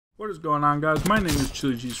What is going on, guys? My name is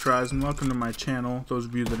Chilicheesefrys and welcome to my channel, those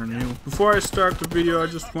of you that are new. Before I start the video, I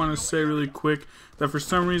just want to say really quick that for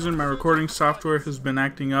some reason my recording software has been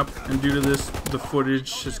acting up, and due to this the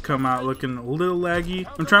footage has come out looking a little laggy.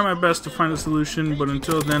 I'm trying my best to find a solution, but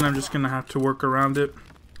until then I'm just gonna have to work around it.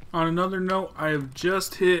 On another note, I have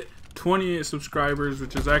just hit 28 subscribers,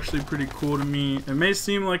 which is actually pretty cool to me. It may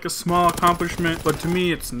seem like a small accomplishment, but to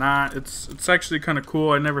me it's not. It's actually kind of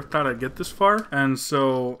cool. I never thought I'd get this far, and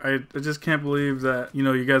so I just can't believe that, you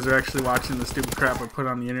know, you guys are actually watching the stupid crap I put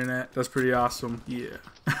on the internet. That's pretty awesome. Yeah.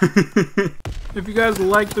 If you guys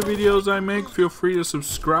like the videos I make, feel free to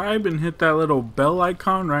subscribe and hit that little bell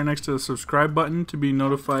icon right next to the subscribe button to be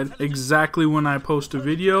notified exactly when I post a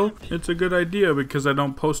video. It's a good idea because I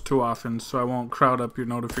don't post too often, so I won't crowd up your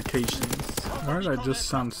notifications. Why did I just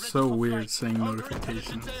sound so weird saying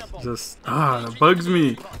notifications? Just, that bugs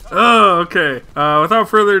me. Oh, okay. Without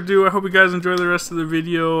further ado, I hope you guys enjoy the rest of the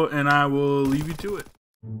video, and I will leave you to it.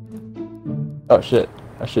 Oh shit,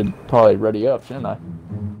 I should probably ready up, shouldn't I?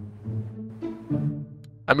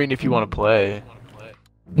 I mean, if you want to play.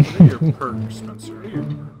 What are your perks, Spencer?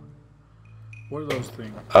 What are those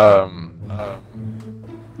things?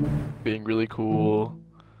 Being really cool.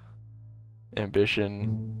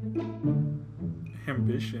 Ambition.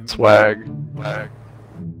 Ambition. Swag.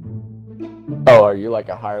 Oh, are you like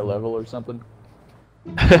a higher level or something?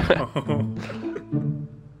 Oh.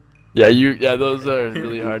 Yeah, those are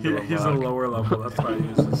really hard to unlock. He's a lower level, that's why he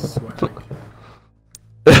uses swag.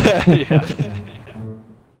 Yeah.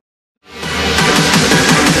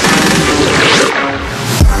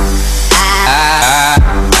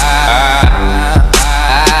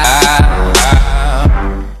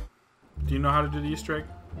 Do you know how to do the Easter egg?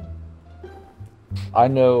 I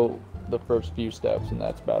know the first few steps, and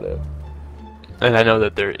that's about it. And I know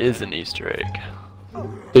that there is an Easter egg.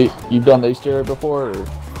 So you've done the Easter egg before, or?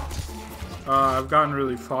 I've gotten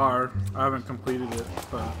really far. I haven't completed it,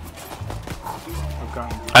 but I've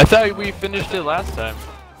gotten. I thought we finished it last time.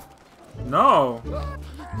 No!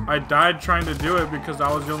 I died trying to do it because I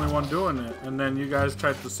was the only one doing it, and then you guys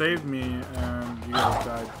tried to save me, and you guys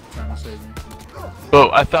died trying to save me. Oh,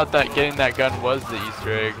 I thought that getting that gun was the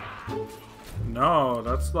Easter egg. No,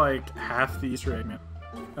 that's like half the Easter egg, man.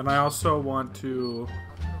 And I also want to,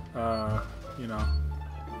 you know,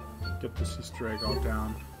 get this Easter egg all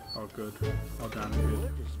down. Oh, good. All down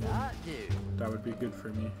good. That would be good for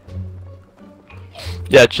me.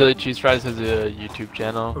 Yeah, Chilicheesefrys has a YouTube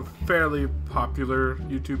channel. A fairly popular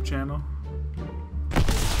YouTube channel.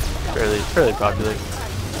 Fairly popular.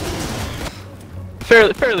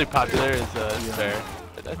 Fairly popular is fair.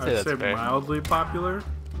 I'd say mildly popular.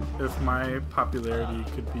 If my popularity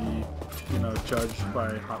could be, you know, judged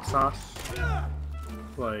by hot sauce,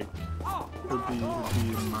 like, it would be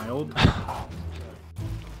mild.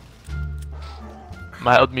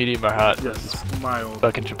 Mild, medium, or hot? Yes, mild.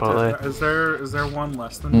 Fucking Chipotle. Is there one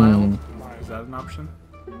less than mild? Is that an option?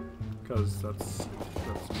 Because that's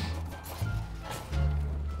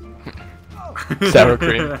Sour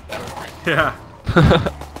cream. Yeah.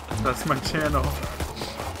 That's my channel.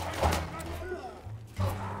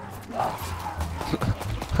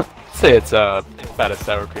 Say it's about a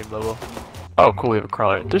sour cream level. Oh, cool, we have a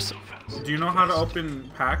crawler. They're so fast. Do you know how to open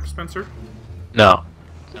packs, Spencer? No.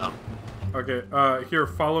 Okay, here,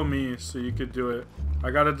 follow me so you could do it. I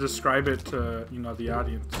gotta describe it to, you know, the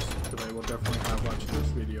audience, because I will definitely have watching this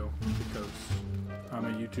video, because I'm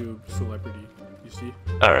a YouTube celebrity, you see?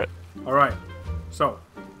 Alright. Alright, so,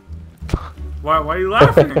 why are you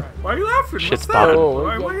laughing? Why are you laughing? Shit's What's that?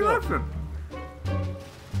 popping. Why are you laughing?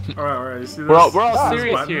 Alright, you see this? We're all this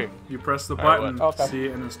serious button? here. You press the Alright, button, see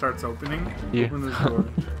it, and it starts opening. Yeah. Open this door.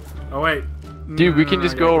 Oh wait. Dude, we can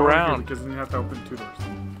just go over here, around. because then you have to open 2 doors.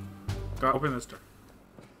 Go open this door.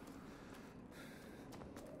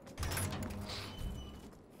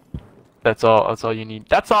 That's all you need.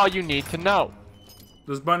 That's all you need to know.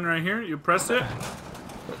 This button right here, you press it,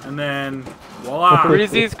 and then voila!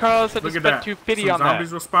 Reese's Carlos had to Look at spend that. $250 Some on zombies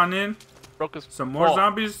that. will spawn in. Broke his Some more fall.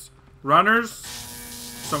 zombies, runners,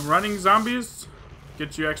 some running zombies.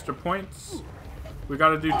 Get you extra points. We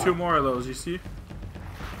gotta do 2 more of those. You see?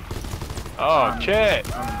 Oh, shit.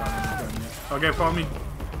 I haven't done anything yet. Okay, follow me.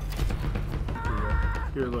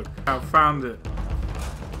 Here, look. I found it.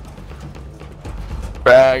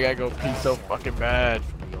 I gotta go pee so fucking bad.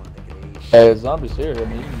 Hey, zombies here. I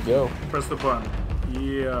mean, you can go. Press the button.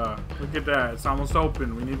 Yeah. Look at that. It's almost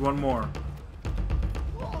open. We need 1 more.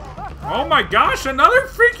 Oh my gosh! Another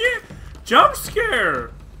freaking jump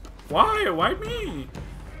scare! Why? Why me?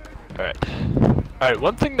 Alright,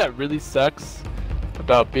 one thing that really sucks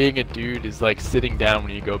about being a dude is like sitting down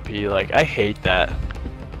when you go pee. Like, I hate that.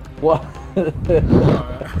 What?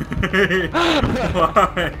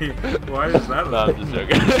 Why? Why is that? No, I'm just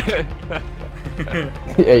joking.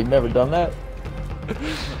 Yeah, you never done that?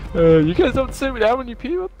 You guys don't sit down when you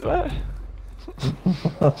pee? What?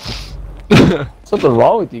 Something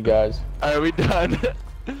wrong with you guys. Are we done?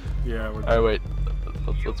 Yeah, we're Alright, wait.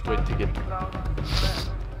 Let's wait to get.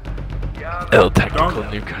 Oh, technical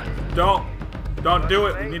nuke. Don't do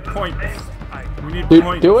it. We need points. We need Dude,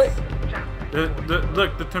 points. do it.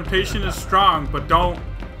 Look, the temptation is strong, but don't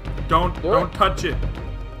touch it.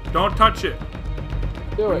 Don't touch it.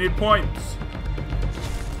 Do We it. need points.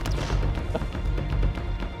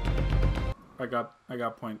 I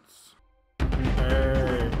got points.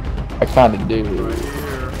 Hey, I kind of do. right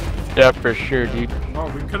here. Yeah, for sure, dude. Oh,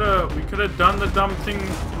 we could have done the dumb thing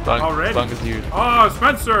already. As long as you. Oh,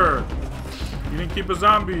 Spencer! You didn't keep a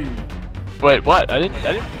zombie. Wait, what? I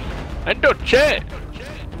didn't do shit.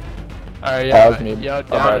 Alright, That was me. Yo,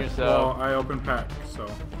 down Alright. yourself. Well, I opened pack, so.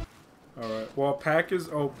 Alright. Well, pack is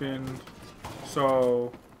opened,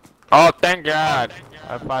 so. Oh, thank God.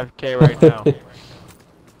 I have 5K right now.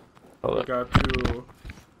 Hold We up. got to.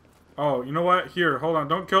 Oh, you know what? Here, hold on.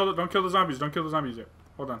 Don't kill the zombies. Don't kill the zombies yet.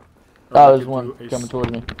 Hold on. Or Oh, we there's could one do a coming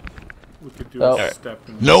towards me. We could do Oh. a step.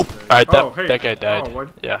 In Nope. there. Alright, Oh, hey. that guy died. Oh,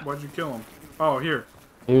 Yeah. Why'd you kill him? Oh, here.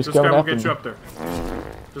 He was This guy coming will after get me. you up there.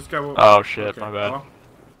 This guy will. Oh shit, okay, my bad.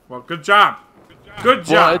 Well, good job. Good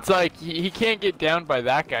job. Well, it's like he can't get down by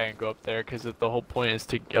that guy and go up there because the whole point is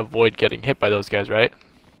to avoid getting hit by those guys, right?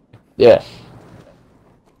 Yeah.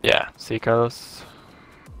 Yeah. See, Carlos?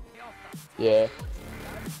 Yeah.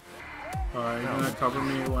 Alright, you're gonna cover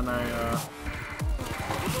me when I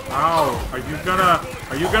Ow!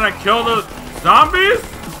 Are you gonna kill the zombies?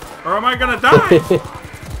 Or am I gonna die?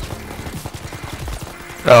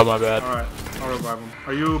 Oh, my bad. Alright, I'll revive him.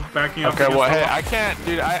 Are you backing up? Okay, well, against hey, the I can't,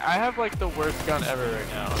 dude. I have like the worst gun ever right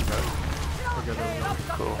now. Okay. wall? Okay, there we go.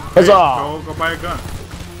 Cool. Hey, Huzzah! go buy a gun.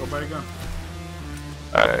 Go buy a gun.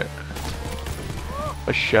 Alright.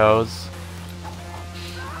 A shows.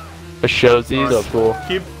 A showsies. So cool.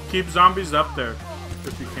 Keep zombies up there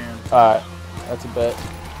if you can. Alright. That's a bet.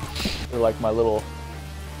 They're like my little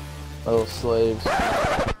slaves.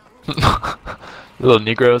 Little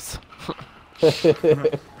Negroes.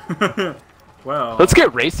 Well, Let's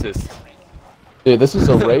get racist. Dude, this is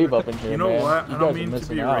a rave up in here, you know man. what? You I guys don't are mean to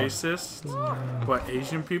missing be out. racist, but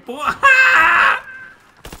Asian people.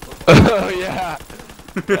 Oh yeah.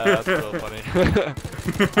 Yeah, that's so funny.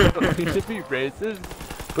 We should be racist,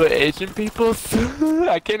 but Asian people.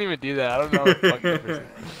 I can't even do that. I don't know what the fuck that person.